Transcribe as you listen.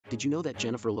Did you know that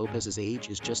Jennifer Lopez's age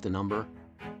is just a number?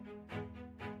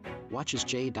 Watch as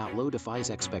J.Lo defies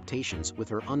expectations with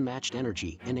her unmatched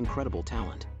energy and incredible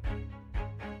talent.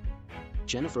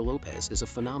 Jennifer Lopez is a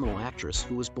phenomenal actress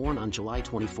who was born on July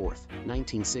 24,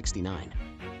 1969.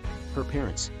 Her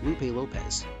parents, Lupe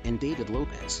Lopez and David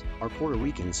Lopez, are Puerto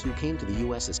Ricans who came to the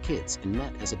U.S. as kids and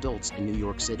met as adults in New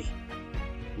York City.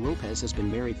 Lopez has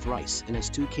been married thrice and has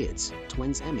two kids,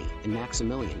 twins Emmy and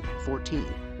Maximilian, 14,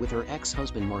 with her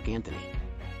ex-husband Mark Anthony.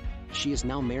 She is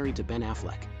now married to Ben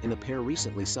Affleck, and the pair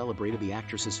recently celebrated the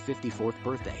actress's 54th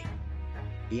birthday.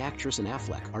 The actress and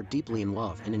Affleck are deeply in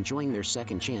love and enjoying their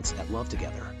second chance at love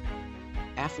together.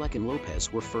 Affleck and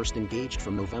Lopez were first engaged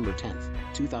from November 10,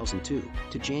 2002,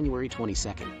 to January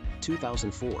 22,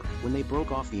 2004, when they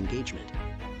broke off the engagement.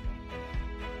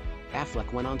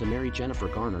 Affleck went on to marry Jennifer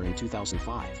Garner in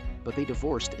 2005, but they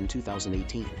divorced in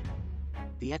 2018.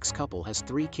 The ex-couple has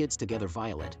three kids together: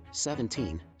 Violet,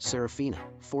 17, Serafina,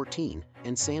 14,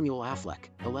 and Samuel Affleck,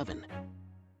 11.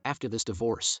 After this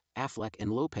divorce, Affleck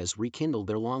and Lopez rekindled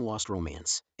their long-lost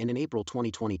romance, and in April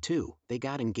 2022, they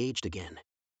got engaged again.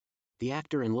 The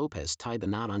actor and Lopez tied the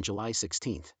knot on July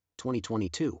 16,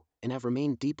 2022, and have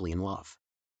remained deeply in love.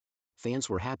 Fans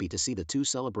were happy to see the two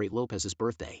celebrate Lopez's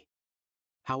birthday.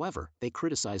 However, they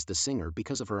criticized the singer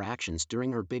because of her actions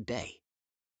during her big day.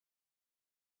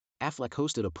 Affleck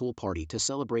hosted a pool party to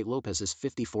celebrate Lopez's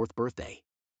 54th birthday.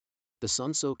 The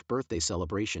sun-soaked birthday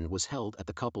celebration was held at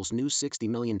the couple's new $60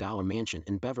 million mansion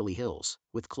in Beverly Hills,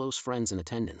 with close friends in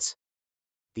attendance.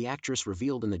 The actress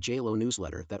revealed in the J.Lo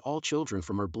newsletter that all children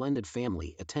from her blended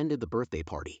family attended the birthday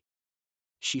party.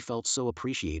 She felt so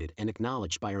appreciated and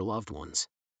acknowledged by her loved ones.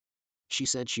 She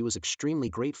said she was extremely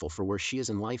grateful for where she is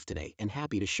in life today and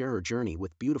happy to share her journey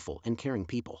with beautiful and caring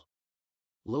people.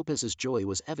 Lopez's joy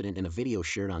was evident in a video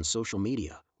shared on social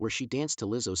media, where she danced to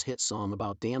Lizzo's hit song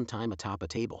About Damn Time atop a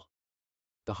table.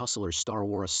 The Hustler's star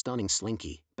wore a stunning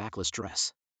slinky, backless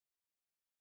dress.